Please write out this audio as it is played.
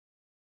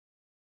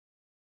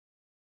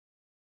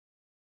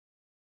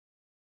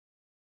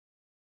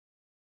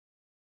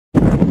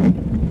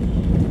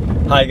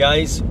Hi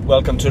guys,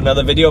 welcome to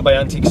another video by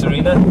Antiques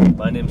Arena.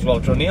 My name's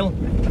Walter O'Neill,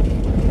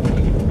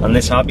 and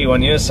this happy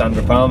one here is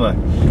Sandra Palmer.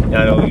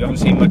 Yeah, I know you haven't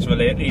seen much of her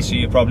lately, so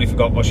you probably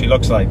forgot what she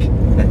looks like.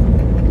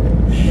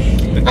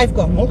 I've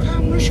got more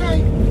camera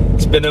shy.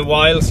 It's been a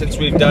while since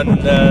we've done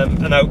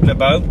an out and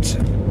about.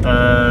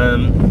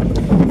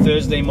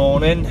 Thursday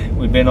morning,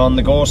 we've been on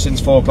the go since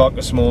 4 o'clock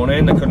this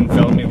morning. I couldn't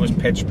film, it was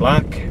pitch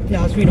black.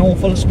 No, it's been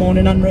awful this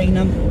morning and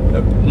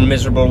raining.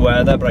 Miserable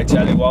weather, but I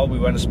tell you what, we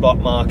went to Splot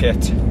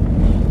market.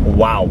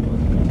 Wow.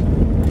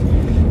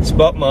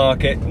 Splot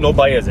market, no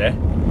buyers there,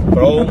 but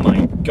oh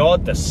my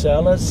god, the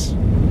sellers.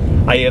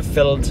 I have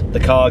filled the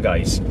car,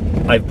 guys.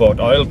 I've bought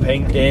oil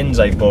paintings,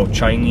 I've bought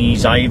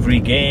Chinese ivory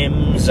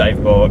games,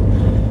 I've bought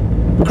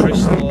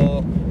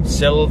crystal,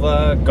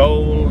 silver,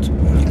 gold.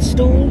 A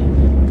stool.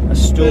 A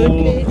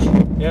stool. Bird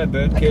cage. Yeah,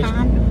 bird cage.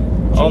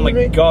 Can, oh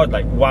my god,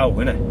 like wow,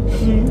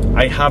 innit?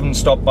 I haven't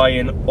stopped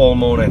buying all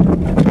morning.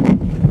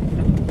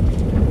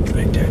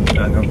 Right then,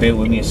 hang on, bear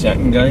with me a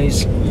second,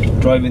 guys.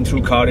 Driving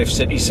through Cardiff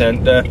city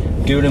centre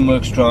during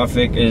works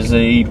traffic is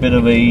a bit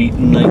of a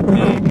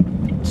nightmare,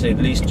 to say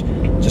the least.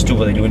 Just do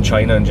what they do in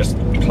China and just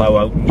plough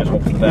out and just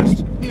hope for the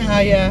best.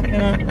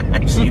 Yeah.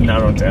 I've seen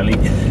that on telly.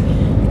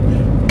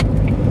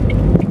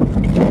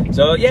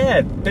 So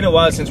yeah, been a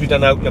while since we've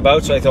done out and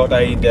about, so I thought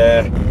I'd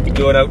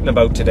do an out and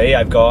about today.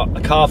 I've got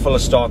a car full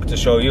of stock to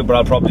show you, but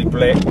I'll probably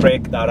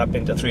break that up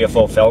into 3 or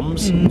 4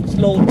 films. It's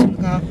loads in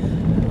the car.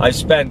 I've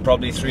spent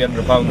probably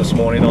 £300 this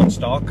morning on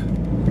stock.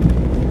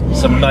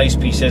 Some nice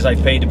pieces.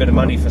 I've paid a bit of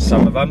money for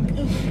some of them.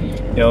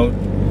 You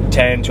know,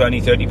 10, 20,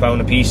 30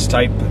 pound a piece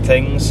type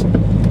things.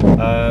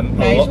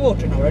 Nice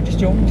water now, I just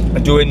jumped.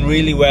 I'm doing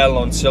really well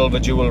on silver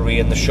jewellery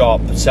in the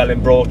shop, selling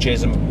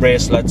brooches and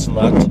bracelets and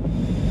that.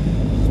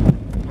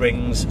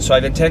 Rings. So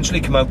I've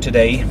intentionally come out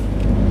today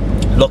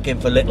looking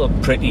for little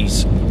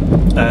pretties.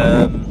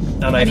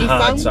 And I've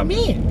had some.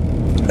 Me.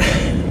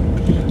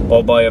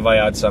 Oh boy, have I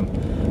had some.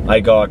 I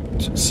got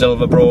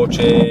silver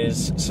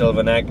brooches,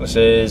 silver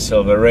necklaces,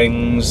 silver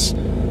rings.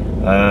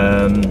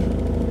 Well,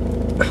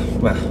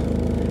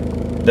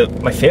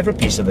 my favourite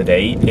piece of the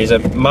day is a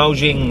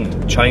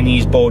Maojing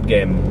Chinese board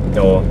game,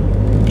 or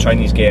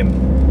Chinese game.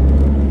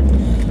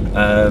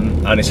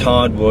 And it's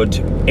hardwood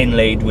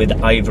inlaid with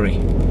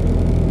ivory.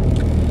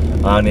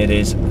 And it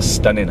is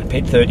stunning. I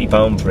paid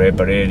 £30 for it,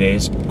 but it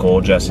is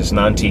gorgeous. It's an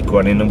antique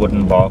one in a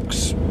wooden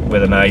box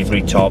with an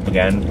ivory top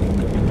again.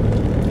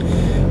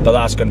 But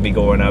that's going to be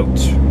going out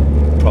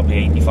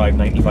probably £85,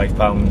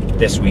 £95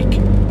 this week.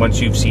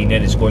 Once you've seen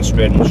it, it's going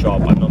straight in the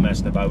shop. I'm not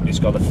messing about. It's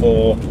got the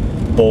 4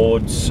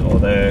 boards, or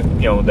the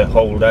the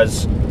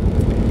holders.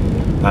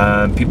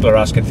 People are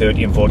asking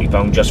 £30 and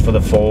 £40 just for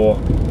the 4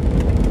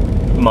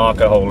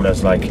 marker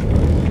holders, like.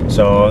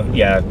 So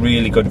yeah,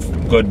 really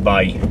good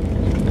buy.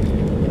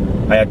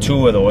 I had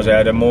 2 of those. I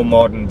had a more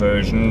modern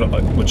version,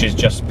 which is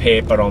just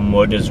paper on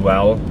wood as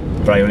well,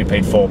 but I only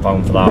paid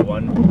 £4 for that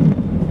one.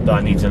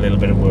 That needs a little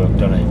bit of work,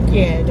 doesn't it?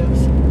 Yeah, it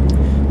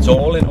does. So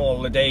all in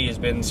all, the day has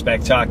been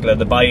spectacular.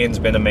 The buy-in's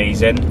been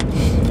amazing.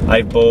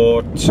 I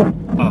bought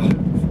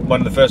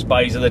one of the first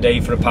buys of the day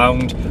for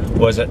 £1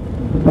 was a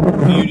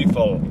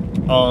beautiful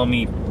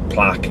army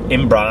plaque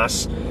in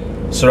brass,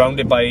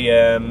 surrounded by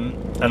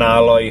an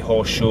alloy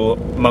horseshoe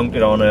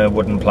mounted on a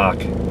wooden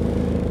plaque.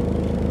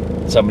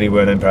 Somebody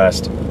weren't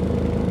impressed.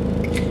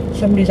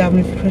 Somebody's having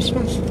it for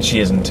Christmas. She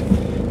isn't,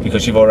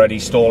 because you've already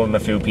stolen a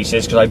few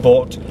pieces. Because I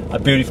bought a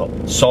beautiful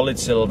solid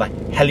silver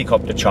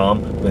helicopter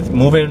charm with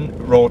moving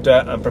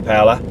rotor and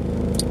propeller,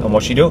 and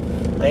what she do?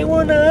 I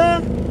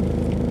wanna.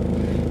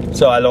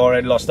 So I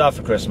already lost that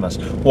for Christmas.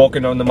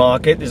 Walking around the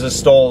market, there's a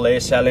stall there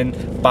selling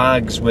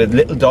bags with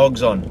little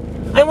dogs on.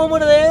 I want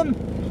one of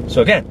them.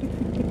 So again,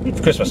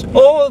 for Christmas.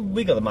 Oh,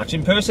 we got the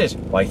matching purses.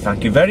 Why,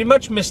 thank you very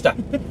much, mister.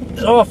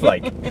 It's off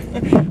like.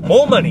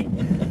 More money.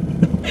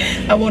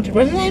 I wanted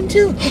one of them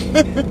too.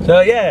 So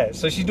yeah,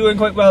 so she's doing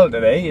quite well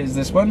today, is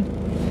this one.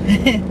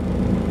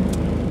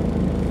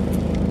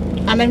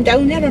 And I'm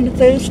down there on a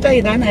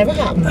Thursday, that never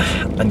happens.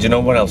 And you know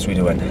what else we're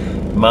doing?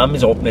 Mum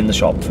is opening the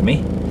shop for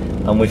me,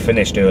 and we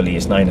finished early,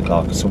 it's 9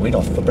 o'clock, so we're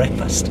off for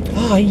breakfast.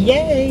 Oh,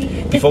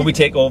 yay. Before we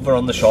take over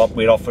on the shop,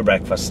 we're off for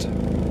breakfast.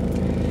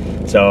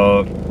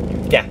 So,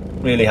 yeah,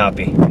 really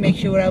happy. Make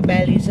sure our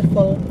bellies are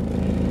full.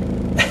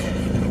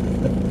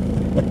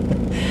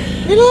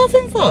 What are you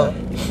laughing for?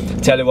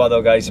 Tell you what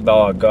though, guys,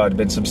 oh god, there's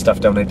been some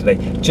stuff down there today.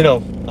 Do you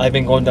know, I've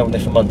been going down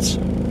there for months,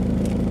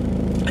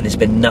 and there's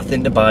been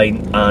nothing to buy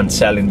and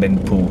selling bin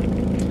poo.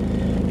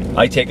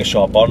 I take a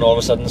shop on, all of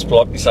a sudden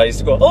Splot decides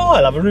to go, oh,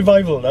 I'll have a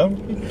revival now.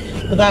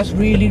 But that's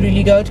really,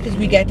 really good, because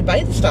we get to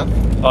buy the stuff.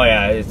 Oh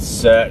yeah,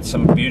 it's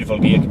some beautiful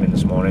gear came in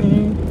this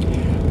morning.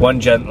 One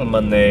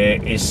gentleman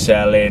there is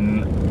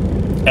selling,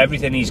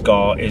 everything he's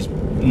got is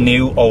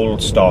new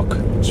old stock.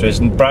 So it's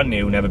brand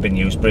new, never been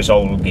used, but it's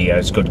old gear,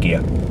 it's good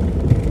gear.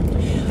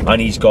 And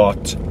he's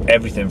got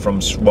everything from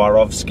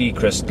Swarovski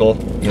crystal,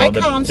 you know,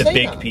 the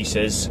big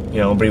pieces, you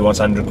know, but he wants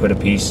 100 quid a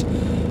piece,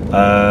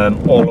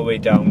 all the way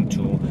down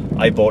to,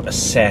 I bought a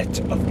set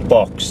of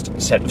boxed,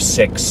 set of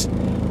 6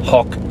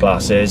 Hock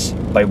glasses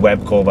by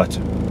Webb Corbett,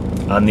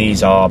 and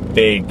these are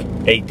big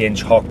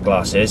 8-inch hock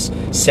glasses,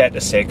 set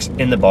of 6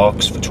 in the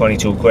box for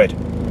 22 quid.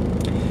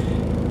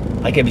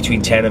 I get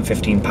between £10 and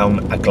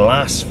 £15 a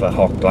glass for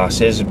hock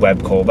glasses,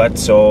 web cobalt,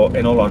 so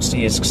in all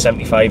honesty it's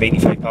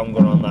 £75–85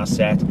 going on that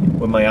set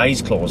with my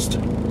eyes closed.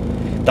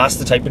 That's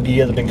the type of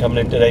gear they've been coming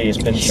in today. It's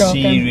been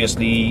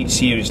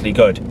seriously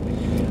good.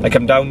 I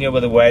come down here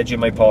with a wedge in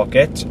my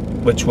pocket,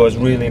 which was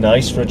really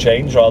nice for a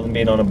change rather than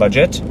being on a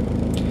budget.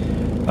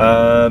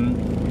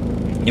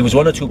 There was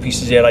 1 or 2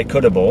 pieces here I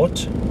could have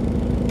bought,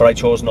 but I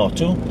chose not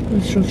to. It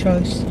was through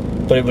choice.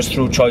 But it was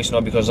through choice,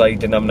 not because I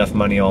didn't have enough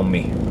money on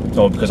me,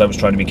 or because I was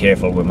trying to be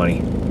careful with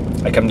money.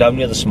 I come down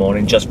here this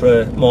morning just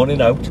for a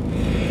morning out,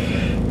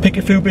 pick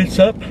a few bits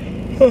up.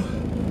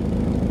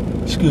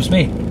 Excuse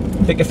me.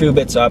 Pick a few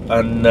bits up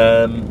and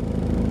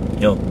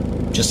you know,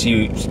 just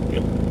see,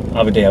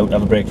 have a day out,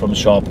 have a break from the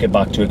shop, get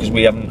back to it, because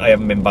I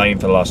haven't been buying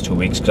for the last 2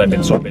 weeks because I've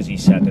been so busy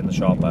setting the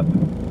shop up.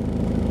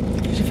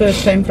 It's the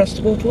first time for us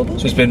to go to a book.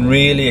 So it's been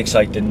really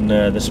exciting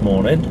this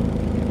morning.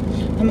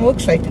 I'm more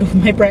excited over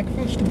my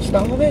breakfast. I'm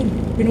starving.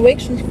 Been awake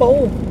since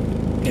 4.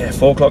 Yeah,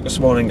 4 o'clock this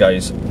morning,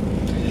 guys.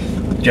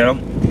 You know,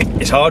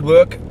 it's hard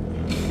work.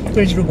 But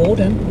it's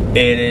rewarding.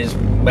 It is.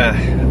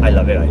 I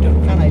love it. I do.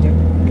 And I do.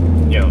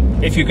 You know,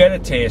 if you get a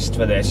taste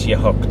for this, you're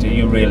hooked.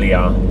 You really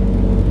are.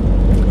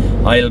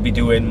 I'll be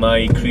doing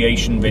my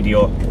creation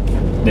video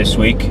this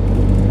week.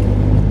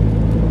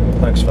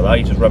 Thanks for that.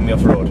 You just rubbed me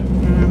off the road.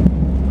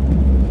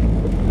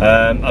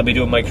 I'll be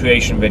doing my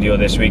creation video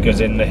this week, as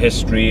in the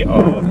history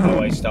of how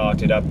I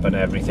started up and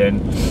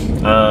everything,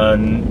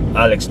 and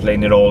I'll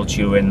explain it all to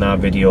you in that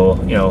video.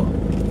 You know,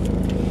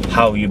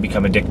 how you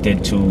become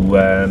addicted to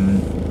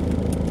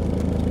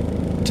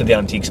the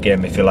antiques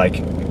game, if you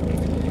like.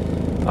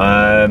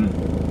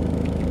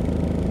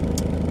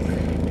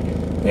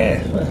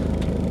 Yeah.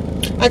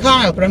 I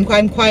can't help it.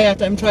 I'm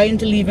quiet. I'm trying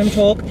to leave him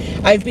talk.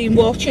 I've been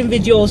watching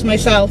videos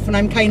myself, and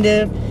I'm kind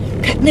of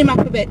cutting him up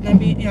a bit, and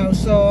I'm, you know,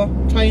 so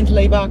trying to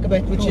lay back a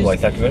bit, which is. Why,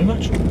 thank you very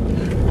much.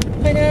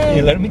 I know.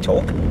 You're letting me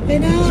talk. I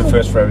know. It's a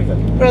first for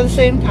everything. But at the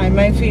same time,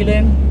 I'm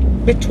feeling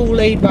a bit too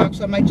laid back,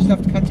 so I might just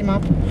have to cut him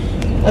up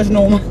as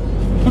normal.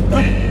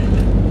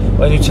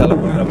 Why don't you tell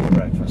them what you're having for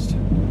breakfast?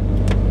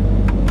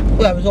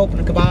 Well, I was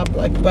opening a kebab,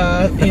 like,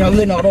 but you know,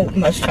 they're not open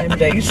this time of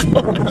day, so.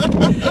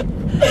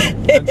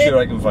 I'm sure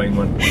I can find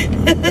one.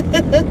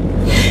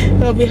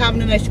 We'll be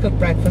having a nice cooked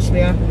breakfast,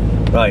 we are.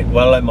 Right,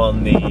 while I'm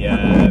on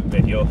the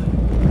video,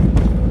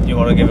 you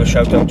want to give a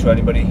shout out to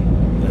anybody?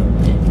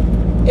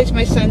 It's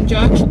my son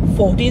Jack's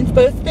 14th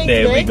birthday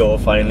There today. we go,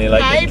 finally,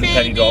 like Hi, the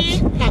penny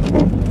drops.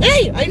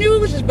 Hey, I knew it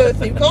was his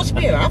birthday, of course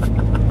me enough.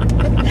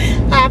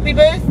 Happy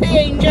birthday,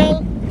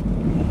 Angel.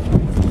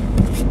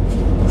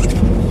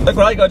 Look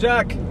what I got,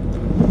 Jack.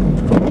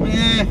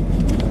 Yeah.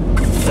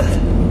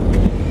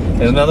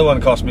 There's another one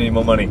cost me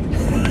more money.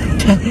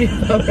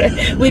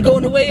 We're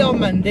going away on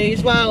Monday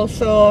as well,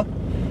 so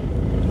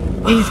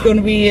he's going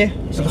to be...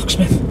 It's a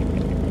locksmith.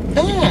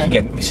 Ah.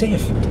 Getting me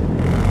safe.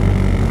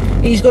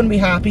 He's going to be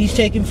happy. He's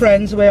taking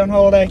friends away on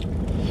holiday.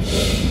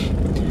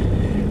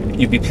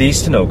 You'd be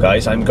pleased to know,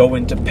 guys, I'm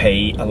going to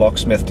pay a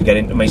locksmith to get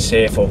into my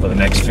safe over the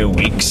next few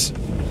weeks,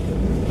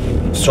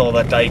 so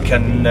that I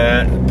can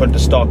put the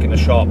stock in the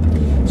shop.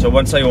 So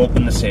once I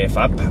open the safe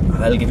up,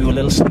 I'll give you a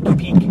little sneaky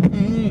peek.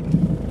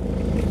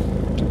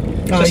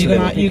 Oh,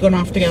 you're gonna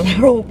have to get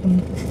that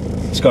open.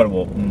 It's got to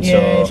open. Yeah,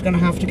 so. it's gonna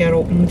have to get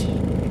opened.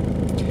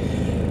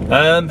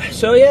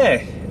 So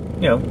yeah,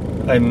 you know,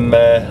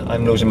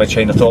 I'm losing my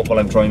chain of thought while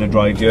I'm trying to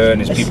drive here, and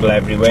there's people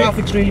everywhere.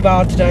 Traffic's really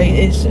bad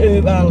today. It's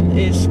well,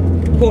 it's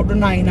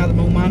 8:45 at the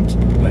moment.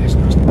 Well, it's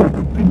not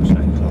pretty much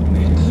 9 o'clock,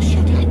 mate. Oh,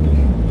 shut up!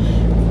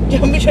 Do you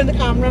want me to turn the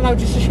camera now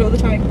just to show the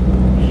time?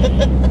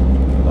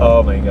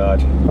 Oh my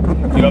god!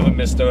 You haven't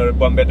missed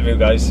one bit of you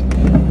guys.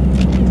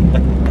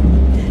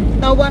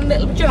 No, one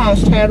little bit, you know,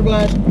 it's terrible.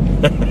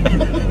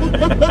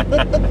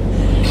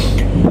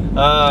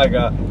 Ah,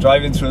 god,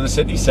 driving through the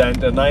city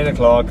centre, 9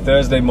 o'clock,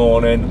 Thursday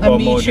morning. And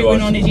me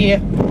chewing on his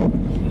ear.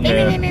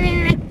 Yeah.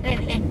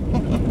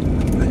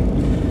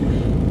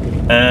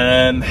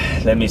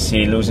 Let me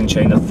see, losing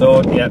chain of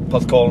thought. Yeah,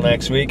 Puth call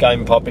next week.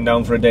 I'm popping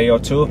down for a day or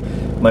 2.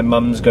 My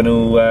mum's going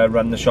to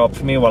run the shop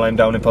for me while I'm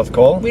down in Puth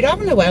call. We're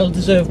having a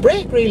well-deserved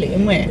break, really,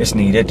 isn't we? It's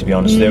needed, to be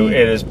honest with you.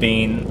 It has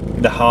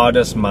been the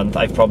hardest month.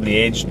 I've probably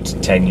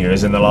aged 10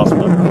 years in the last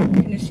month.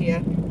 Can you see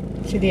her?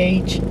 See the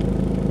age?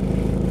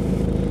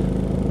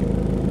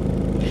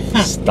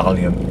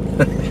 Stallion.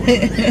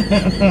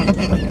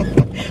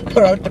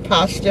 Put out the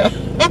pasture.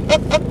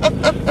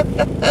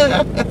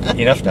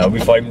 Enough now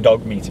before I'm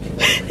dog meat.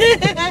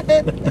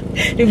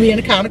 You'll be in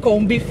a can of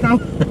corned beef now.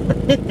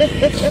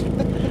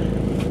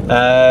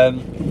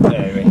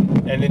 Anyway,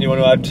 anything you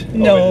want to add?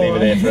 No, we'll leave it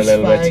there for a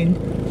little fine.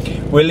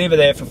 bit. We'll leave it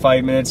there for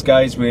 5 minutes,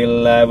 guys.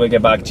 We'll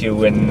get back to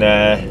you in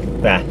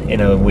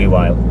a wee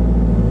while.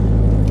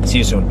 See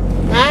you soon.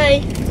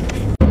 Bye.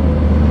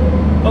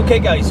 Okay,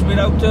 guys, we're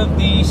out of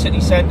the city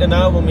centre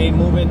now. We'll be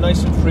moving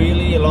nice and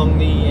freely along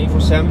the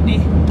A470.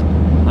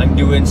 I'm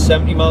doing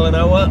 70 mile an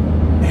hour,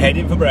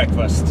 heading for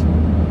breakfast.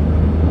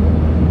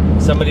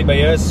 Somebody by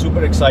here is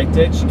super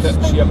excited. She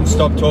hasn't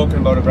stopped talking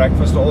about her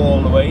breakfast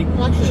all the way.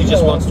 Actually, she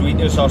just no. wants to eat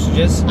her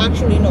sausages.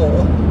 Actually, no.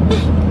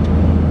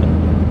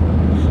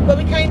 But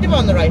we're kind of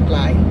on the right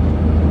line.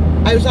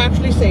 I was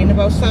actually saying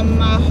about some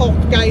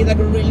hot guy that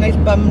got a really nice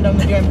bum down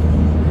the gym.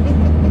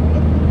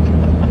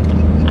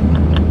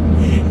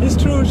 It's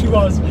true, she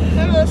was.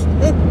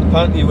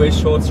 Apparently he wears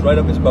shorts right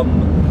up his bum.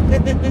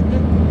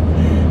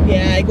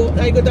 Yeah, I go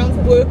down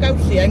for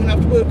workouts. See, I'm going to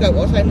have to work out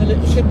what time the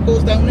little ship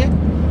goes down there.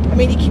 I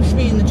mean, he keeps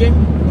me in the gym.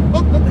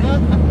 Oh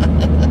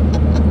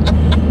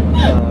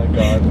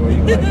God, what are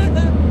you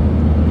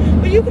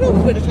like? But you could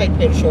always wear a tight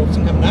pair of shorts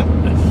and come down.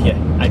 Yeah,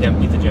 I'd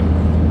empty the gym.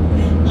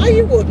 Oh,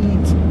 you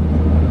wouldn't.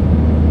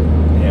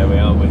 Yeah, we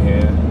are, we're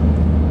here.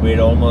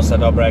 We're almost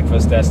at our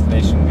breakfast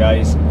destination,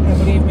 guys. Yeah,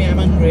 believe me, I'm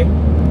hungry.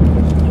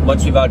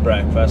 Once we've had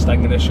breakfast,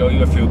 I'm going to show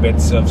you a few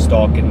bits of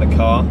stock in the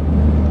car.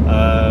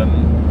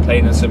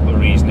 Plain and simple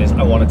reason is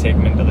I want to take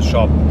them into the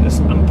shop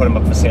and put them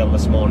up for sale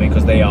this morning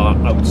because they are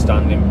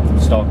outstanding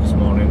stock this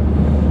morning.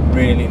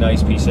 Really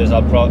nice pieces.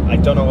 I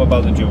don't know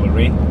about the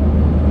jewellery.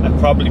 I'll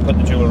probably put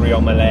the jewellery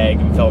on my leg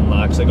and film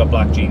that because I got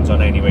black jeans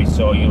on anyway,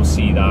 so you'll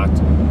see that.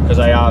 Because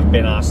I have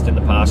been asked in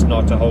the past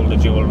not to hold the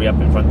jewellery up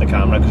in front of the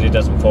camera because it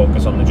doesn't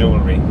focus on the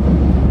jewellery.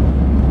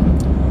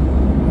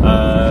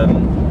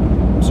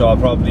 So I'll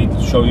probably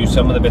show you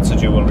some of the bits of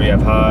jewellery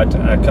I've had,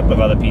 a couple of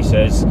other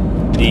pieces.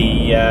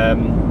 The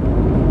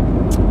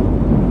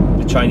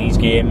Chinese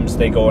games,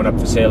 they're going up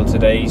for sale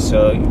today,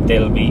 so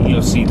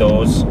you'll see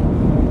those.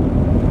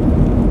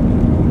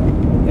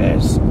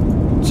 Yes,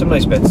 some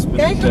nice bits.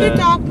 Guys, look at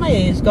dark, my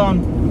hair's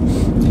gone.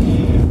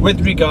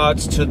 With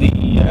regards to the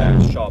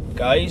shop,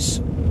 guys,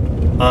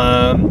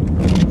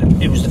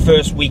 it was the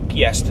first week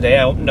yesterday.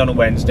 I opened on a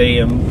Wednesday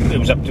and it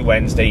was up to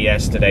Wednesday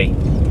yesterday,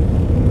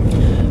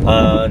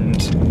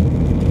 and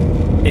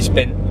it's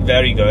been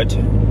very good.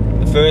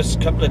 The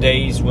first couple of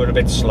days were a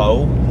bit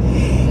slow,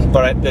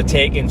 but the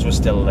take-ins were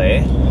still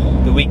there.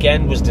 The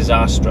weekend was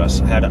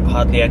disastrous. I had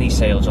hardly any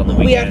sales on the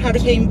weekend. We had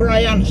Hurricane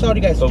Brian. Sorry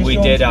guys. But we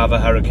did have a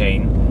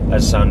hurricane,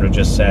 as Sandra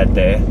just said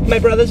there. My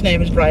brother's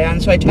name is Brian,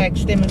 so I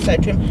texted him and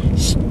said to him,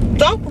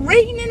 "Stop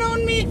raining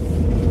on me."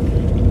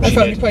 I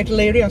found it quite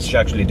hilarious. She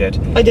actually did.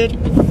 I did.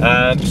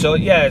 So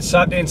yeah,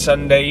 Saturday and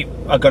Sunday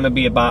are going to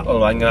be a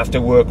battle. I'm going to have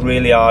to work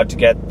really hard to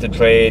get the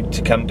trade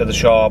to come to the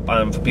shop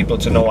and for people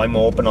to know I'm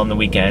open on the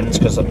weekends,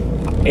 because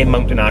in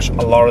Mountain Ash a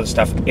lot of the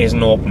stuff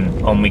isn't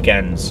open on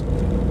weekends.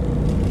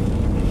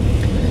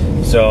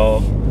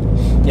 So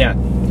yeah,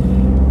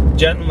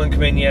 gentleman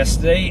came in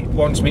yesterday,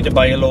 wants me to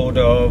buy a load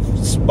of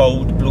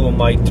Splot blue and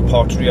white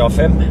pottery off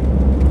him.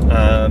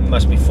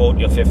 Must be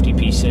 40 or 50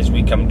 pieces.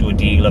 We come to a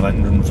deal of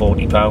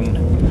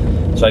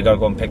 £140, so I gotta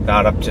go and pick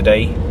that up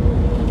today.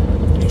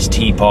 It's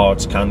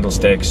teapots,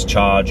 candlesticks,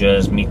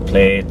 chargers, meat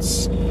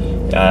plates,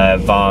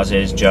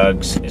 vases,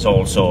 jugs, it's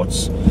all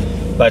sorts.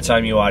 By the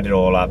time you add it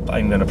all up,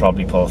 I'm gonna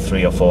probably pull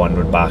 300 or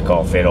 400 back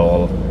off it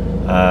all.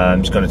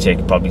 It's going to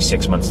take probably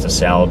 6 months to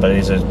sell, but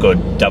it's a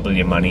good double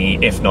your money,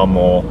 if not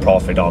more,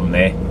 profit on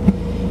there.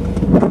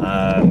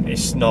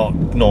 It's not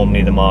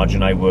normally the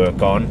margin I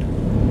work on,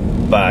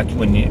 but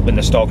when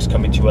the stock's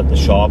coming to you at the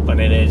shop and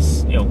it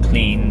is, you know,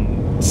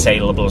 clean,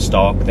 saleable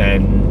stock,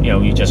 then you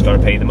know you just got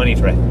to pay the money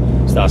for it.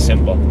 It's that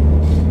simple.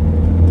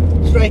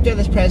 So right at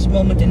this present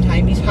moment in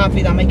time, he's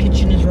happy that my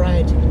kitchen is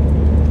red.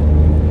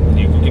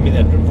 You could give me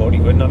the 140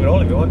 quid and have it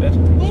all if you wanted.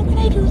 How can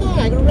I do that?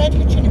 I got a red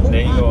kitchen, it won't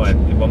There you match. go,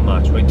 and it won't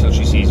match. Wait till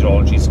she sees it all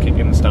and she's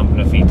kicking and stamping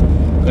her feet.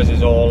 Because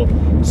it's all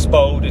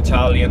Splot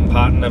Italian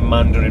pattern and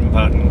Mandarin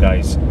pattern,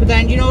 guys. But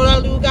then, you know what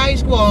I'll do,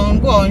 guys? Go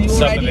on, you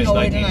Some already of it's know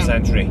it 19th now.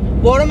 century.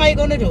 What am I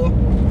going to do?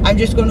 I'm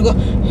just going to go,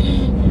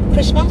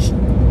 Christmas?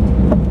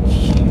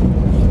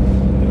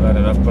 You've had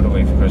enough put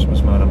away for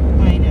Christmas, madam.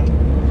 I know.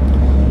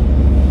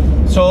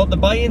 So the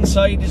buy-in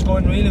side is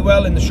going really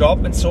well in the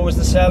shop, and so is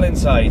the sell-in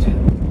side.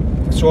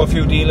 Saw a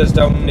few dealers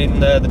down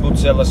in the boot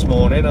sale this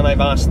morning, and I've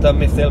asked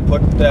them if they'll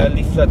put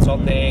leaflets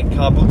on their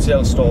car boot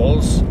sale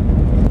stalls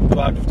to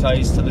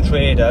advertise to the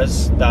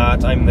traders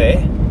that I'm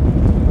there.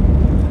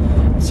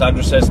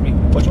 Sandra says to me,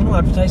 "What do you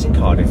want to advertise in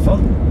Cardiff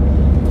for?"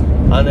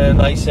 And then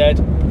I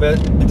said, "Well,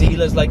 the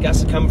dealers like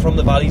us to come from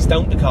the valleys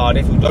down to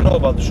Cardiff who don't know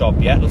about the shop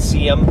yet, will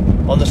see them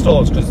on the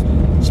stalls, because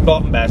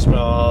Splot and Bessemer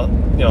are,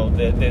 you know,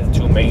 they're the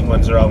two main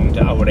ones around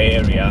our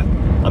area,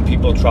 and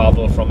people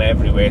travel from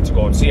everywhere to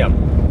go and see them."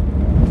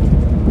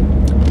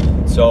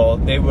 So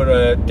they were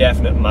a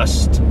definite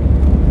must.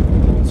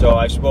 So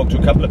I spoke to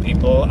a couple of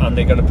people, and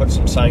they're going to put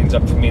some signs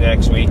up for me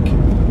next week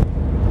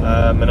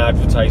and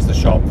advertise the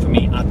shop for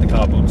me at the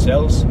car boot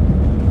sales.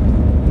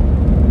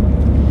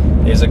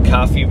 There's a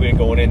cafe we're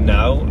going in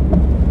now.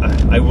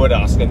 I would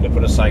ask them to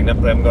put a sign up,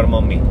 but I haven't got them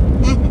on me.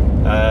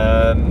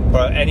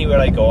 But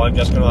anywhere I go, I'm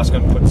just going to ask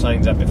them to put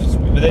signs up. If it's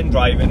within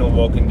driving or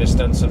walking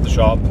distance of the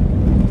shop,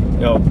 you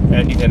know,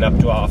 anything up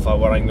to half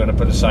hour, I'm going to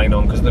put a sign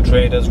on, because the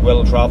traders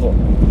will travel.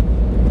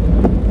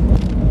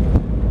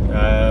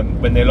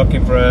 When they're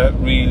looking for a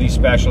really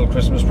special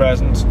Christmas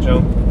present, you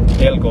know,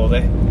 they'll go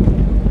there.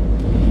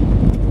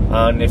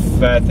 And if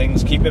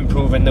things keep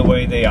improving the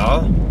way they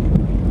are,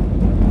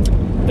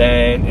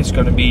 then it's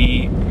going to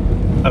be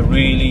a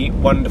really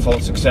wonderful,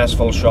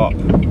 successful shop.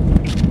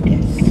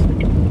 Yes.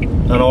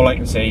 And all I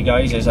can say,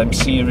 guys, is I'm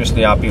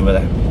seriously happy with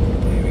it.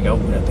 There we go,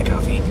 we're at the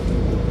cafe.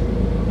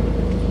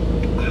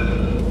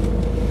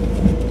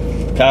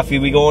 Cafe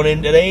we going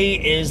in today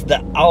is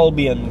the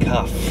Albion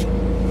Cafe.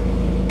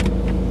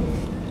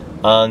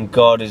 And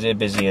God, is it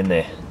busy in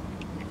there.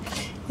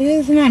 It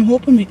is, and I'm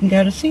hoping we can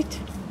get a seat.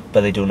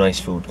 But they do nice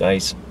food,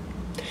 guys.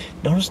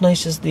 Not as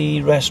nice as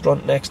the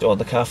restaurant next, or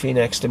the cafe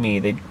next to me.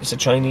 It's a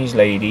Chinese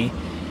lady,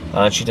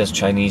 and she does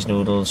Chinese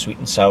noodles, sweet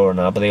and sour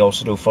now, but they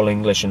also do full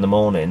English in the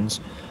mornings.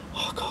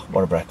 Oh God,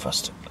 what a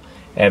breakfast.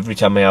 Every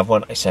time I have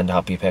one, I send a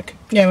happy pic.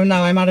 Yeah, well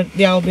now I'm at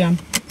the Albion.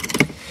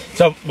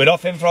 So, we're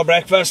off in for our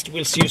breakfast.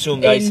 We'll see you soon,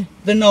 guys. In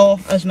the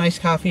North, as nice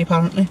cafe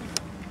apparently.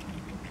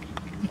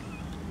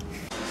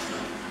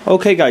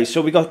 Okay guys,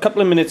 so we got a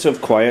couple of minutes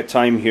of quiet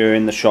time here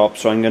in the shop,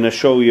 so I'm going to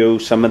show you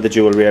some of the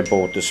jewellery I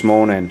bought this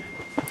morning.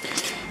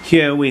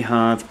 Here we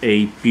have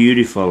a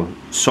beautiful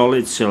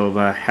solid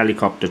silver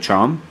helicopter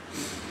charm.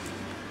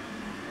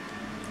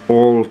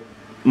 All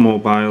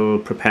mobile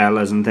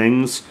propellers and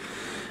things.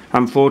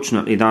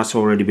 Unfortunately that's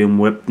already been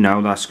whipped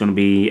now. That's going to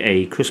be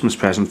a Christmas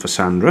present for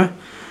Sandra.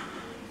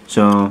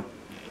 So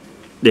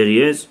there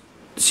he is,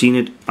 seen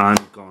it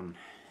and gone.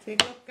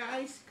 Take a look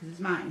guys, because it's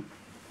mine.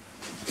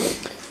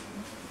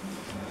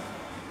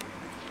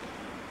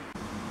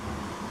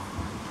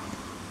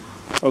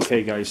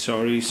 Okay guys,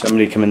 sorry,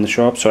 somebody came in the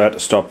shop, so I had to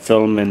stop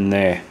filming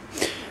there.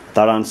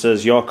 That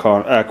answers your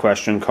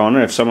question,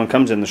 Connor. If someone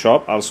comes in the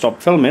shop, I'll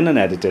stop filming and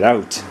edit it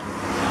out.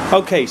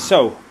 Okay,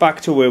 so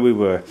back to where we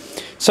were.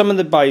 Some of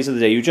the buys of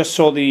the day. You just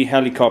saw the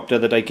helicopter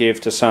that I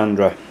gave to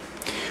Sandra.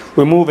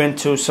 We'll move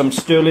into some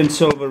sterling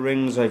silver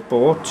rings I've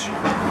bought.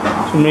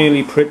 Some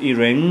really pretty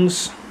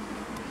rings.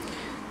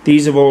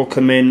 These have all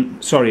come in.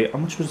 Sorry, how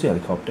much was the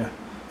helicopter?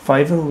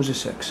 £5 or was it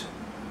 £6?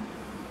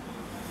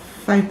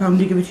 £5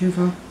 to give it to you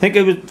for. I think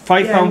it was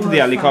 £5 for the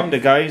helicopter,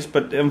 guys,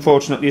 but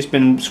unfortunately it's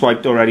been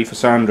swiped already for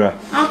Sandra.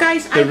 Oh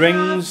guys, the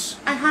rings.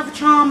 I have a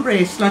charm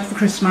bracelet for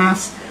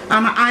Christmas,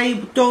 and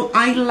I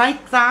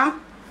like that.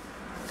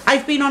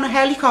 I've been on a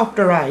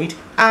helicopter ride,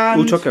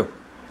 and who took you?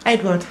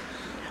 Edward.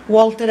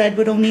 Walter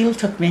Edward O'Neill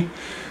took me,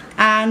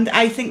 and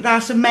I think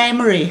that's a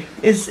memory.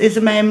 Is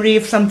a memory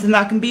of something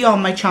that can be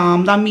on my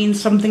charm. That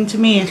means something to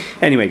me.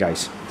 Anyway,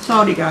 guys.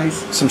 Sorry, guys.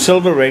 Some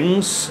silver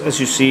rings, as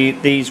you see.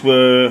 These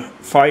were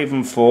 5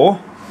 and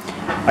 4.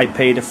 I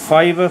paid a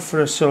 £5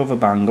 for a silver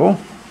bangle.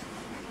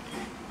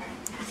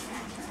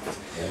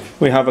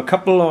 We have a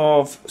couple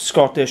of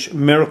Scottish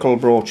Miracle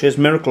brooches.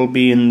 Miracle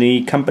being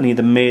the company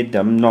that made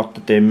them, not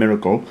that they're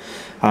Miracle.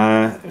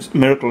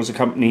 Miracle is a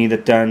company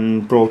that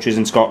done brooches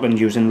in Scotland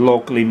using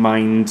locally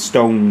mined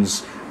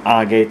stones,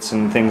 agates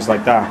and things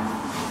like that.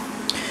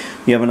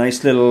 We have a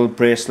nice little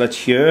bracelet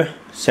here,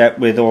 set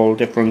with all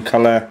different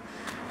colour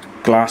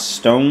glass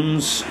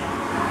stones.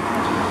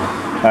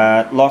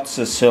 Lots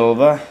of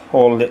silver,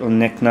 all little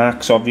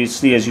knickknacks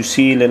obviously, as you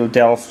see. Little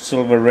Delft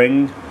silver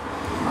ring,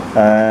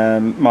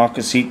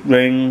 marquisite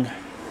ring.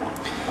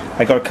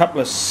 I got a couple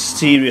of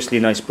seriously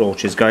nice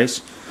brooches,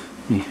 guys.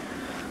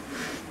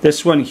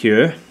 This one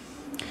here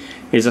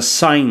is a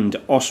signed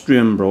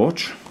Austrian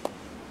brooch.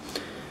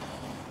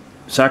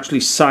 It's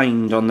actually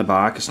signed on the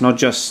back. It's not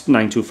just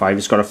 925,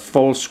 it's got a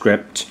full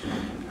script,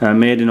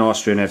 made in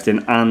Austria and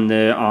everything, and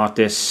the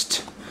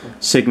artist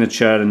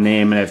signature and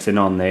name and everything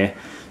on there.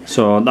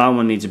 So that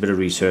one needs a bit of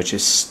research.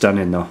 It's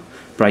stunning though,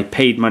 but I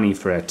paid money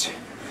for it.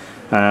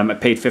 I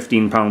paid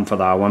 £15 for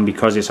that one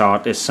because it's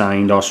artist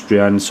signed,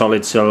 Austrian,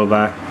 solid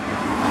silver,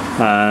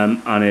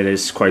 and it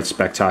is quite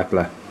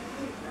spectacular.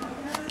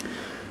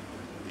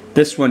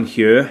 This one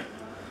here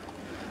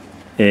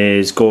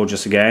is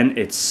gorgeous again.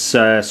 It's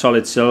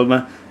solid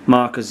silver,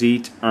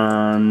 marquisite,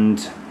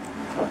 and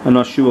I'm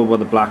not sure what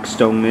the black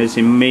stone is.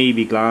 It may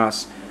be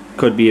glass,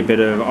 could be a bit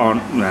of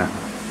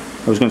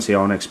I was going to say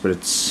onyx, but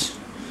it's,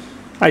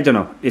 I don't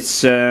know,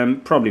 it's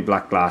probably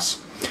black glass.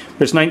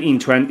 But it's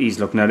 1920s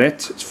looking at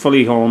it. It's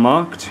fully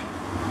hallmarked.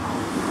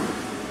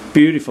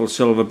 Beautiful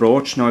silver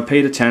brooch. Now I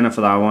paid a tenner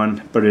for that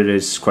one, but it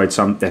is quite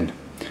something.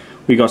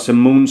 We got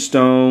some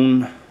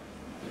moonstone.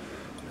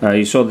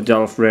 You saw the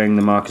Delft ring,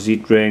 the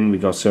marquisite ring. We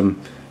got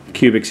some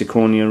cubic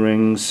zirconia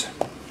rings.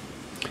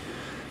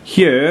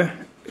 Here,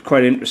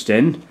 quite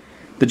interesting.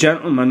 The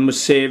gentleman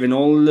was saving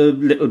all the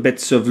little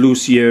bits of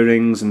loose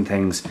earrings and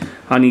things,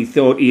 and he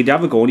thought he'd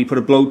have a go, and he put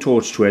a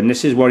blowtorch to it, and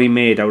this is what he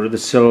made out of the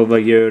silver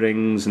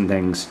earrings and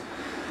things.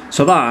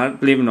 So that,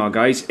 believe it or not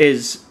guys,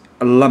 is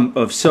a lump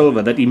of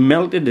silver that he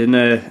melted in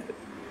a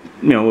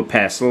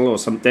pestle or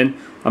something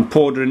and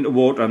poured it into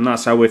water, and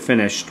that's how we're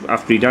finished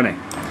after he done it.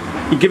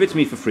 He gave it to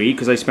me for free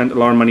because I spent a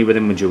lot of money with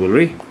him with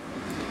jewellery.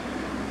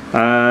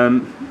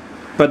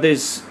 But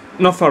there's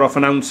not far off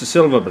an ounce of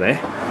silver there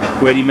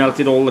where he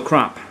melted all the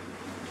crap.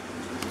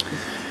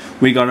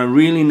 We got a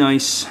really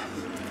nice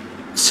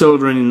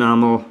silver and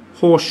enamel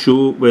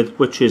horseshoe with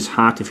witch's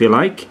hat, if you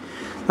like.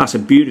 That's a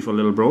beautiful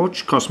little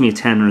brooch. Cost me a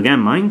tenner again,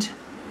 mind.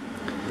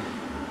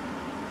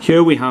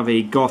 Here we have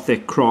a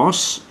Gothic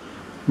cross.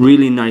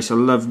 Really nice. I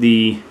love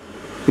the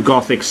the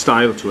Gothic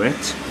style to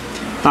it.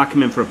 That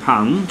came in for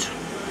 £1.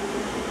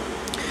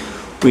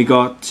 We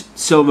got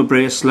silver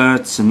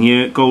bracelets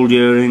and gold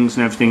earrings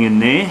and everything in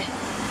there,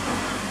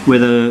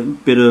 with a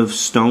bit of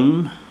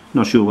stone.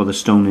 Not sure what the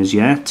stone is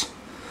yet.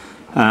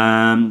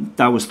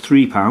 That was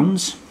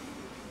 £3.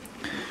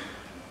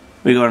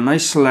 We got a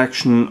nice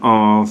selection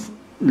of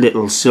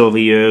little silver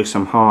earrings,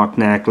 some heart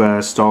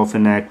necklace,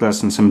 dolphin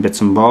necklace and some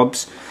bits and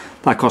bobs.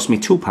 That cost me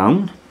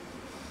 £2.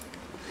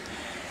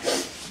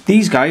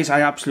 These guys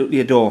I absolutely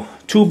adore.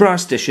 2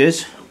 brass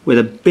dishes with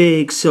a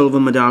big silver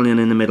medallion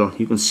in the middle.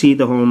 You can see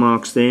the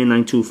hallmarks there,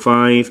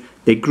 925.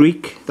 They're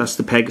Greek, that's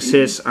the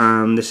Pegasus,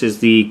 and this is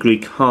the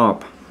Greek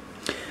harp.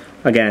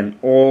 Again,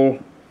 all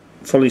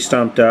fully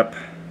stamped up,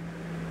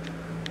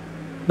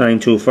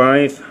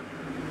 925.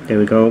 There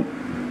we go.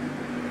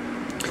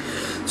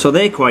 So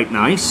they're quite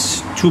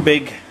nice. 2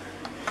 big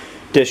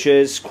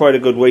dishes, quite a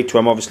good weight to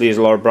them. Obviously there's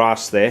a lot of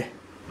brass there.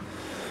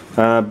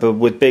 But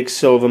with big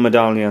silver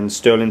medallions,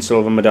 sterling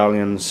silver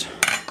medallions.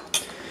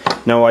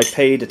 Now I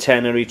paid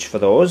 £10 each for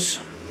those,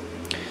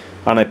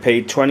 and I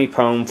paid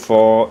 £20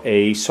 for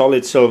a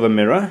solid silver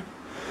mirror.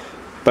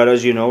 But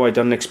as you know, I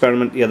done an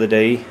experiment the other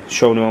day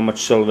showing you how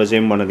much silver's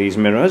in one of these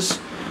mirrors,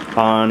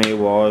 and it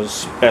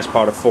was best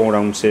part of 4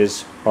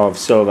 ounces of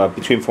silver,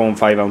 between 4 and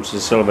 5 ounces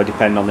of silver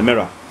depending on the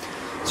mirror.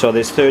 So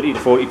there's £30 to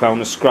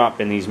 £40 of scrap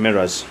in these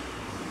mirrors,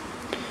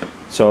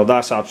 so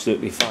that's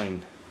absolutely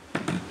fine.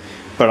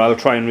 But I'll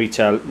try and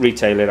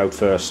retail it out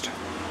first.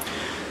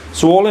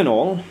 So all in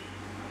all,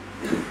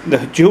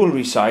 the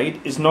jewellery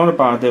side is not a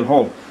bad little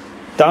haul.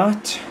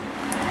 That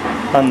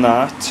and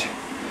that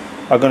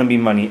are going to be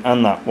money,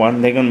 and that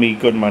one, they're going to be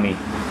good money.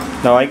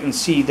 Now I can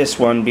see this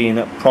one being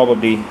at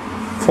probably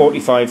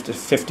 45 to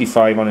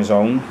 55 on his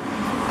own,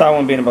 that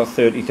one being about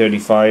 30,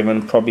 35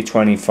 and probably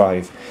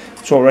 25.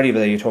 So already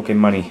there you're talking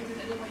money.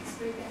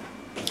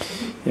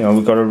 You know,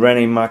 we've got a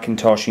Rene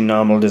Macintosh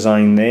enamel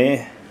design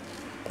there.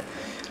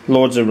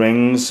 Loads of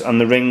rings,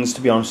 and the rings,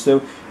 to be honest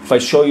though, if I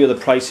show you the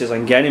prices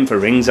I'm getting for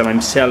rings, and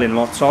I'm selling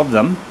lots of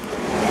them,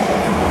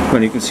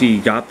 well, you can see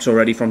gaps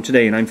already from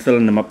today, and I'm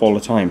filling them up all the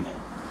time.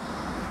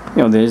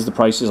 You know, there's the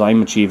prices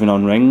I'm achieving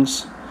on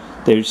rings.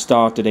 They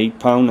start at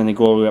 £8 and they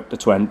go all the way up to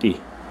 20.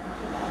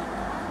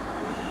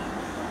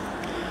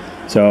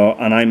 So,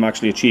 and I'm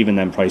actually achieving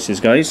them prices,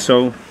 guys.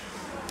 So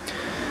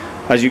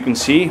as you can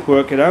see,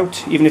 work it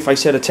out. Even if I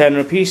said a £10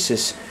 a piece,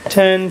 it's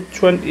 10,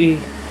 20,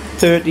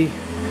 30.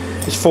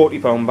 It's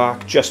 £40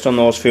 back just on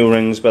those few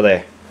rings by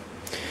there.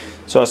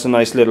 So that's a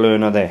nice little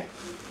earner there.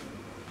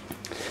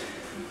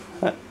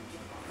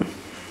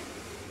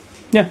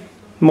 Yeah,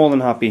 more than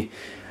happy.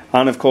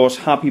 And of course,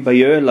 happy by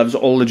her, loves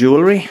all the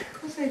jewellery.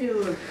 Of course I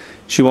do.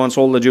 She wants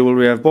all the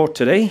jewellery I've bought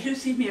today. Did you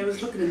see me? I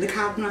was looking in the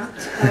cabinet.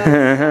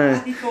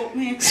 He thought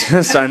me.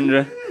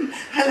 Sandra.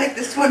 I like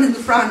this one in the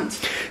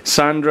front.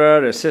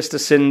 Sandra, her sister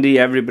Cindy,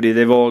 everybody,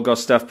 they've all got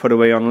stuff put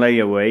away on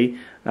layaway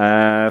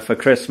for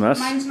Christmas.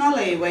 Mine's not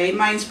layaway,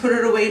 mine's put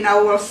it away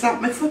now or I'll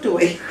snap my foot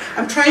away.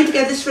 I'm trying to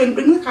get this ring,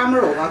 bring the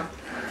camera over.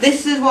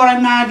 This is what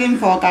I'm nagging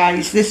for,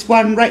 guys. This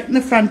one right in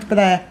the front but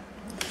there.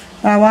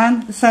 That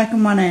one, the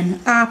second one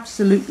in.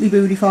 Absolutely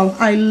beautiful.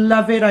 I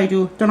love it, I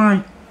do, don't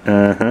I?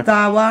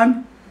 That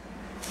one.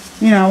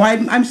 You know,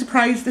 I'm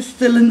surprised it's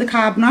still in the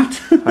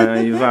cabinet.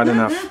 You've had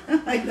enough.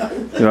 I know.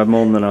 You've had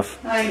more than enough.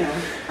 I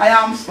know. I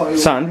am spoiled.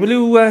 Sand, will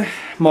you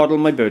model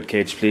my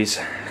birdcage, please?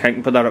 I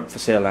can put that up for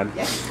sale then.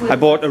 Yes, I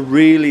bought a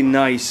really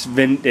nice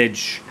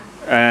vintage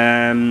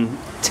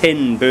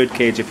tin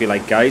birdcage, if you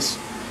like, guys.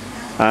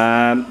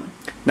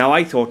 Now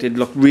I thought it'd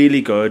look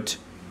really good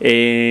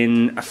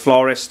in a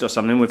florist or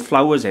something with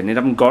flowers in it.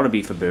 Haven't got to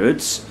be for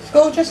birds. It's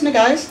gorgeous, isn't it,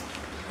 guys?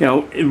 You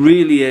know, it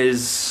really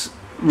is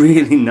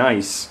really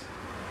nice.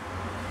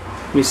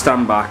 Let me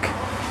stand back,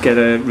 get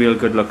a real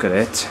good look at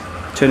it.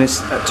 Turn it.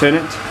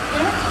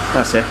 Yeah.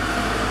 That's it.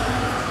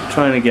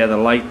 Trying to get a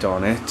light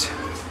on it.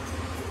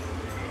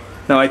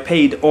 Now I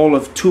paid all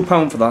of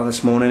 £2 for that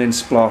this morning in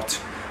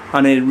Splot,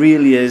 and it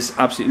really is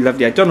absolutely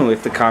lovely. I don't know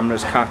if the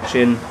camera's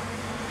catching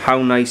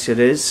how nice it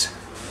is.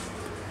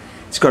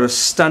 It's got a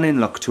stunning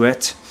look to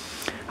it,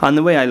 and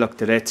the way I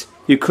looked at it,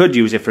 you could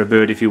use it for a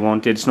bird if you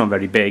wanted. It's not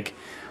very big.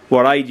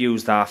 What I'd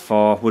use that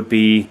for would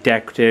be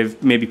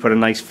decorative, maybe put a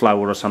nice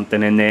flower or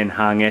something in there and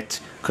hang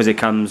it, because it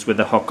comes with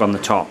a hook on the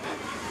top.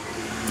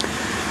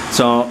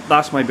 So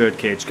that's my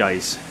birdcage,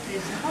 guys.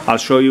 I'll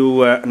show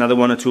you another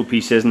 1 or 2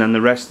 pieces, and then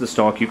the rest of the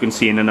stock you can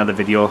see in another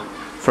video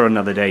for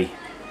another day.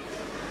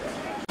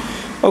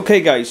 Okay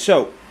guys,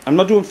 so I'm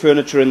not doing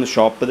furniture in the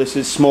shop, but this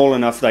is small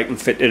enough that I can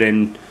fit it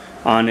in,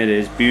 and it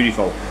is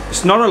beautiful.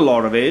 It's not a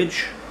lot of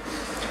age,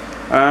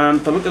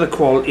 but look at the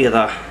quality of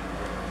that.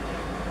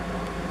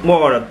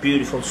 What a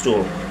beautiful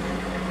stool.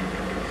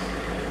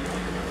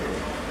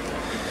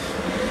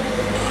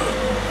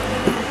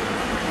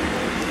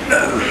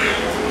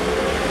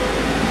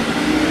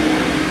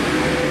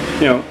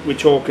 You know, we're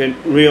talking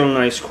real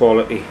nice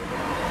quality.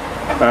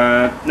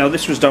 Now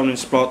this was down in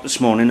Splot this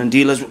morning, and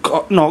dealers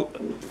were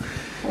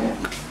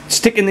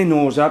sticking their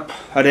nose up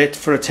at it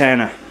for a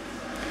tenner.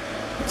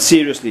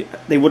 Seriously,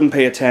 they wouldn't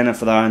pay a tenner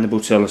for that in the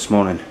boot sale this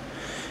morning.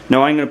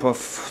 Now I'm going to put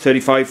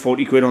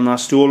 35-40 quid on that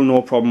stool,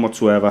 no problem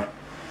whatsoever.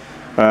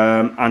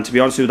 And to be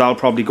honest with you, that'll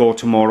probably go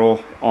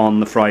tomorrow on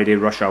the Friday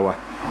rush hour.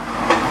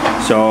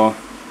 So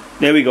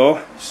there we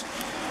go.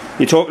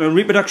 You're talking a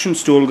reproduction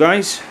stool,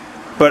 guys,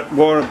 but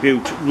what a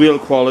beaut, real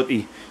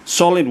quality,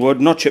 solid wood,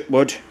 not chip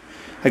wood.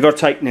 I got to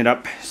tighten it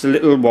up. It's a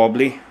little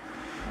wobbly,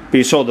 but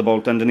you saw the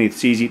bolt underneath.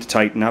 It's easy to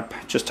tighten up.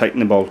 Just tighten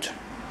the bolt.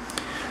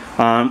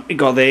 We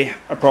got there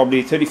a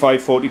probably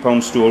 35-40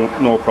 pound stool,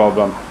 no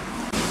problem.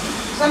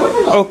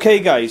 Okay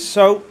guys,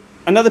 so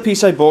another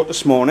piece I bought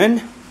this morning,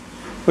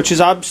 which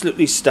is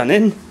absolutely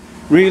stunning.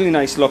 Really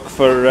nice look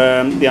for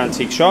the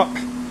antique shop.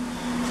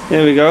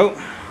 There we go.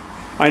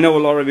 I know a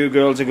lot of you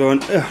girls are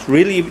going,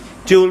 really,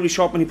 jewellery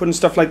shop when you're putting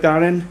stuff like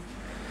that in?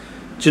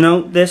 Do you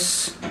know,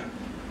 this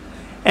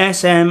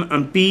SM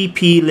and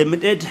BP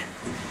Limited,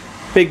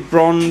 big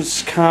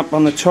bronze cap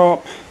on the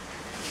top.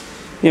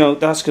 You know,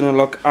 that's going to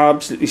look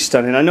absolutely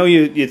stunning. I know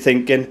you're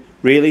thinking,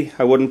 really,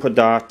 I wouldn't put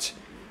that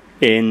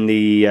in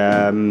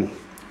the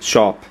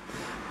shop.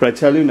 But I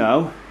tell you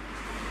now,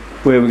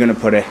 where are we going to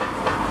put it?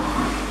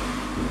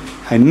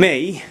 I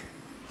may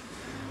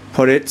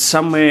put it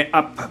somewhere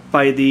up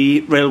by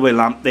the railway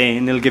lamp there,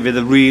 and it'll give you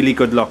the really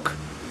good look.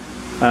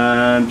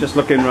 Just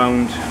looking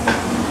around.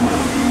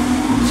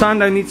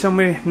 Sand, I need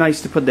somewhere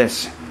nice to put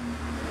this.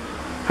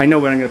 I know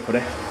where I'm going to put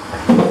it.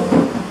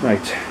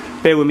 Right,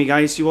 bear with me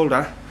guys, you hold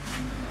that.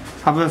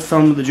 Have a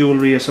film with the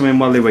jewellery or something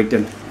while they're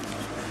waiting.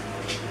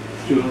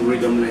 Jewellery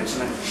dominates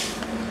now.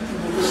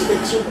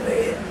 Sticks over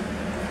there.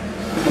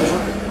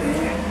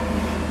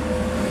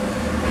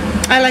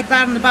 I like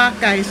that in the back,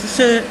 guys,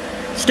 the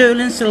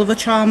sterling silver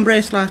charm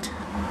bracelet.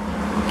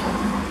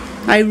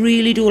 I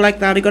really do like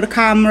that. It got a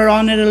camera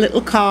on it, a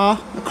little car,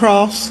 a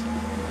cross.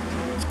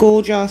 It's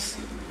gorgeous.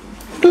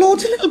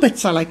 Loads of little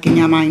bits I like in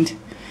your mind.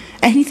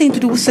 Anything to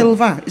do with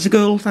silver is a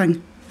girl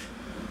thing.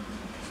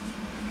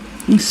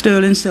 And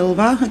sterling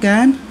silver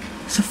again.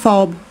 It's a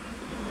fob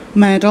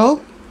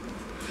medal.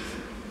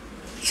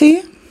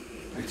 See?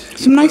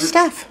 Some nice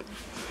stuff.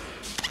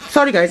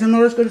 Sorry guys, I'm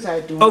not as good as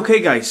I do. Okay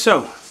guys,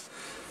 so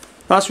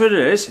that's what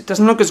it is. It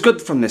doesn't look as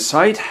good from this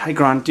side, I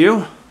grant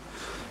you.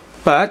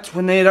 But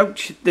when they're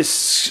out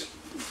this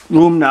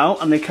room now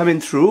and they're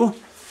coming through,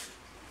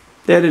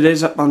 there it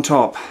is up on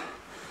top.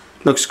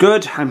 Looks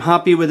good, I'm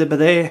happy with it by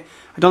there.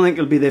 I don't think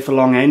it'll be there for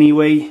long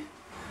anyway.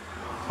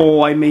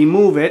 Or I may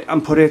move it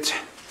and put it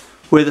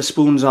where the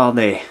spoons are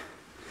there.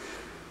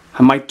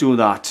 I might do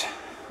that.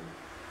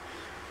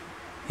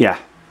 Yeah,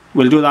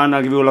 we'll do that and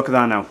I'll give you a look at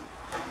that now.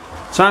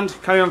 Sand,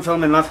 carry on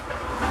filming, love.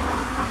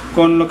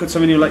 Go and look at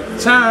something you like.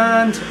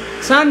 Sand!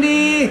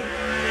 Sandy!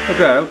 Look at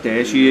her out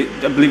there, she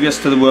oblivious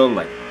to the world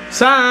like.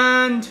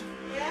 Sand!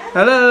 Yeah?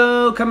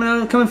 Hello, come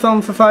and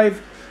film for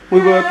 5. We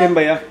work in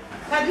by you.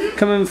 Pardon?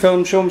 Come and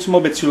film, show them some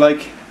more bits you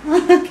like.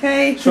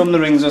 Okay. Show them the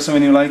rings or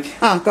something you like.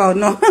 Oh god,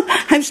 no.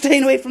 I'm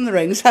staying away from the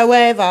rings.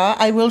 However,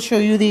 I will show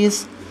you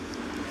these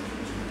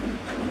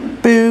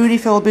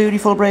beautiful,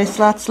 beautiful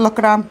bracelets. Look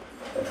at them.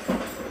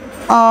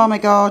 Oh my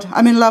god.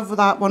 I'm in love with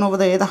that one over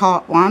there, the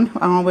heart one.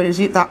 Oh, where is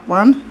it? That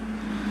one.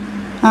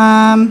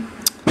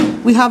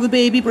 We have a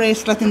baby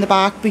bracelet in the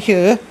back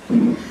here.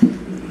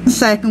 The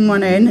second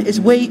one in is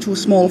way too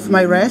small for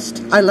my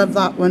wrist. I love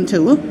that one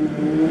too.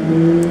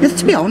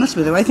 To be honest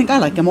with you, I think I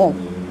like them all.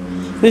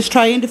 Just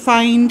trying to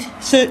find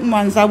certain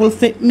ones that will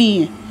fit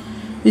me.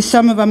 There's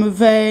some of them are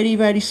very,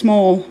 very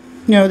small.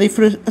 You know, they're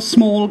for a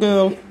small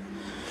girl.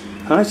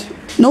 Right.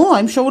 No,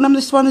 I'm showing them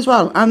this one as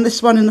well. And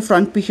this one in the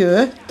front be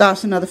here.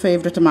 That's another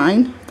favourite of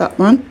mine. That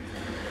one.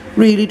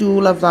 Really do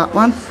love that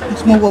one.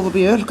 Let's move over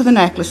here. Look at the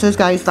necklaces,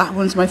 guys. That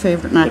one's my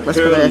favourite necklace.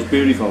 The pearl is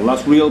beautiful.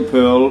 That's real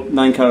pearl,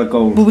 9 carat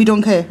gold. But we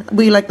don't care.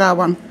 We like that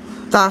one.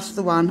 That's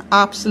the one.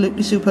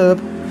 Absolutely superb.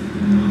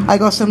 I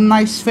got some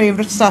nice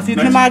favourite stuff. You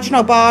can imagine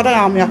how bad I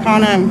am, you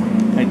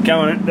can't Right, go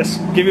on, let's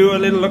give you a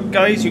little look,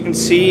 guys. You can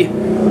see.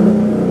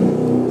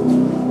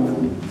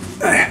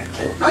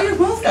 Oh, you've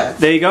moved it.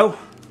 There you go.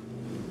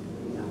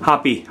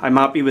 Happy. I'm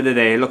happy with it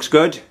there. It looks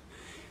good.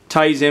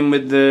 Ties in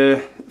with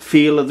the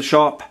feel of the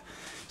shop.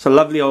 It's a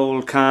lovely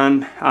old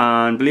can,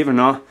 and believe it or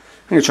not,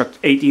 I think I chucked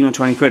 18 or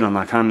 20 quid on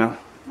that can now.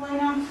 Why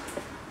not?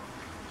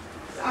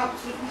 It's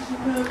absolutely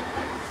superb.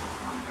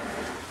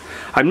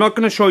 I'm not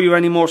going to show you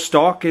any more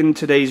stock in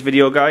today's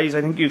video, guys.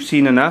 I think you've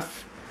seen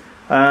enough.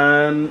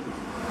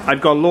 I've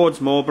got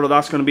loads more, but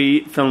that's going to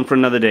be filmed for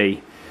another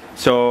day.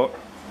 So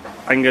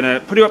I'm going to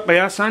put you up by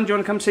our Sand. Do you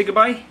want to come say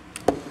goodbye?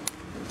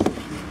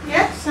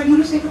 Yes, I'm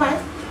going to say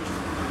goodbye.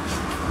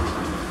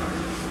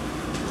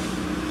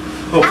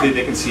 Hopefully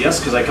they can see us,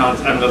 because I can't.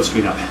 I haven't got the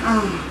screen up.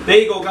 There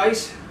you go,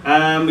 guys.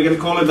 We're going to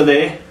call over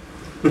there.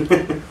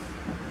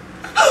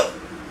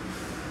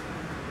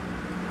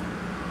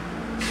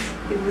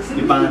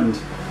 You're banned.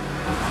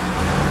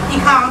 You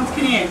can't,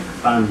 can you?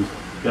 Banned.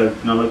 Go.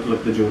 Now look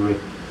at the jewellery.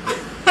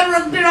 I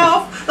rubbed it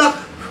off.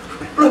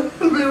 Look,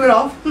 blew it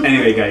off.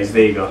 Anyway, guys,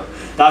 there you go.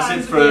 That's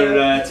it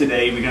for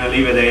today. We're going to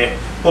leave it there.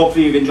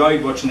 hopefully you've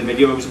enjoyed watching the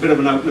video. It was a bit of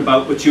an out and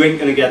about, but you ain't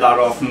going to get that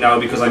often now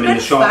because I'm in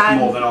the shop fun.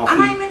 more than often.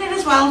 And I'm in it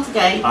as well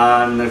today.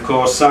 And of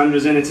course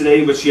Sandra's in it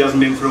today, but she hasn't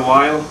been for a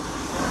while.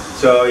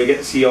 So you get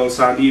to see old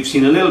Sandy. You've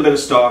seen a little bit of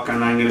stock,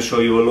 and I'm going to show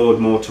you a load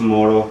more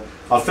tomorrow.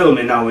 I'll film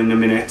it now in a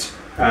minute.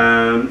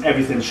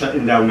 Everything's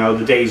shutting down now,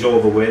 the day's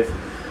over with.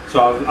 So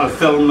I'll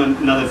film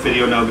another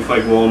video now before I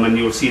go home, and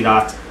you'll see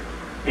that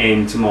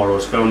in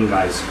tomorrow's film,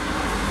 guys.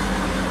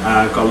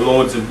 I've got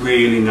loads of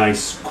really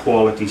nice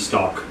quality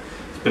stock.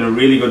 It's been a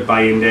really good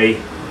buying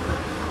day.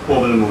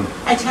 Over the moon.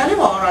 I tell you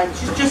what, right,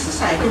 just a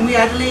second, we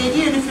had a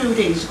lady in a few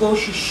days ago,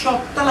 she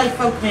shocked the life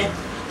out of me.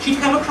 She'd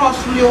come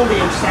across from the old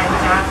age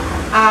centre,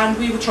 and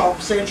we were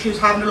chops and she was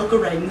having a look at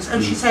rings,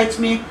 and she said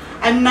to me,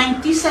 I'm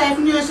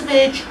 97 years of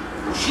age.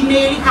 She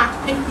nearly had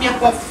to pick me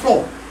up off the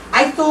floor.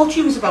 I thought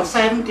she was about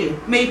 70,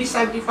 maybe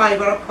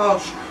 75 or a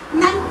posh.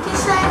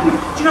 97!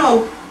 Do you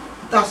know,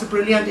 that's a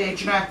brilliant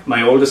age, you know.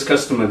 My oldest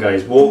customer,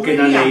 guys, walking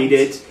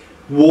unaided,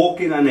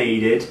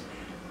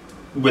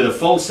 with a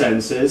full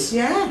senses,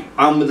 yeah,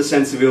 and with a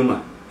sense of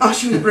humour. Oh,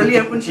 she was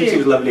brilliant, wasn't she? She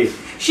was lovely.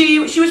 She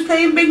was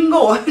playing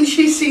bingo and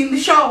she's seen the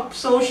shop,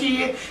 so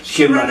she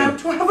ran out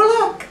to have a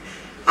look.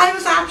 I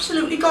was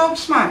absolutely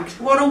gobsmacked.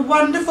 What a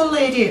wonderful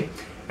lady.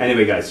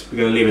 Anyway, guys, we're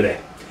going to leave it there.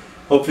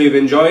 Hopefully you've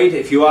enjoyed.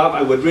 If you have,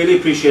 I would really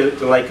appreciate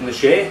the like and the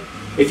share.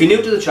 If you're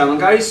new to the channel,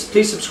 guys,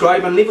 please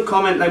subscribe and leave a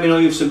comment. Let me know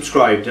you've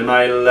subscribed, and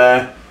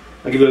I'll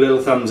give you a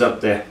little thumbs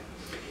up there.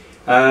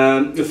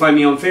 You'll find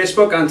me on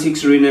Facebook,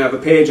 Antiques Arena. I have a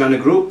page and a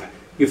group.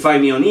 You'll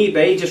find me on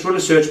eBay. Just run a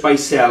search by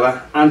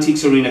seller,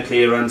 Antiques Arena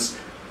Clearance,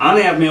 and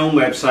I have my own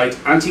website,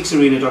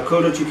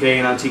 antiquesarena.co.uk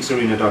and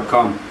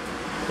antiquesarena.com.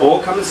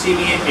 Or come and see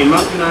me in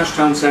Mountain Ash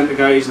Town Centre,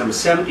 guys, number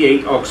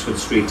 78 Oxford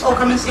Street. Or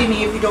come and see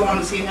me if you don't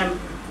want to see him.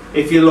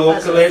 If you're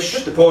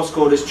localish, the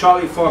postcode is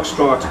Charlie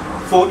Foxtrot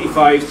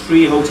 45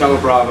 3 Hotel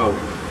Bravo.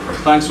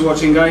 Thanks for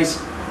watching, guys.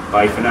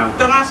 Bye for now.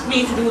 Don't ask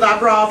me to do that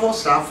Bravo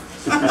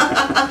stuff.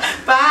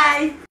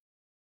 Bye.